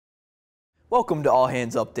Welcome to All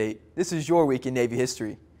Hands Update. This is your week in Navy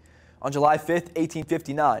history. On July 5,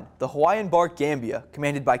 1859, the Hawaiian bark Gambia,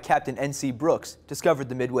 commanded by Captain N.C. Brooks, discovered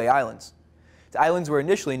the Midway Islands. The islands were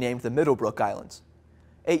initially named the Middlebrook Islands.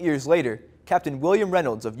 8 years later, Captain William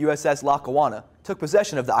Reynolds of USS Lackawanna took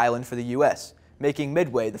possession of the island for the U.S., making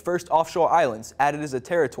Midway the first offshore islands added as a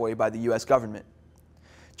territory by the U.S. government.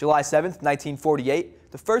 July 7,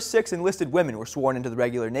 1948, the first 6 enlisted women were sworn into the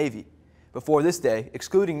regular Navy. Before this day,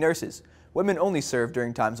 excluding nurses, women only served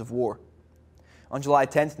during times of war. On July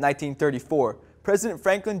 10, 1934, President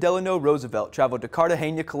Franklin Delano Roosevelt traveled to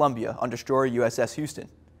Cartagena, Colombia on destroyer USS Houston.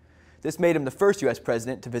 This made him the first U.S.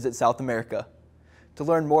 president to visit South America. To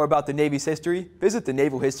learn more about the Navy's history, visit the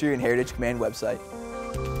Naval History and Heritage Command website.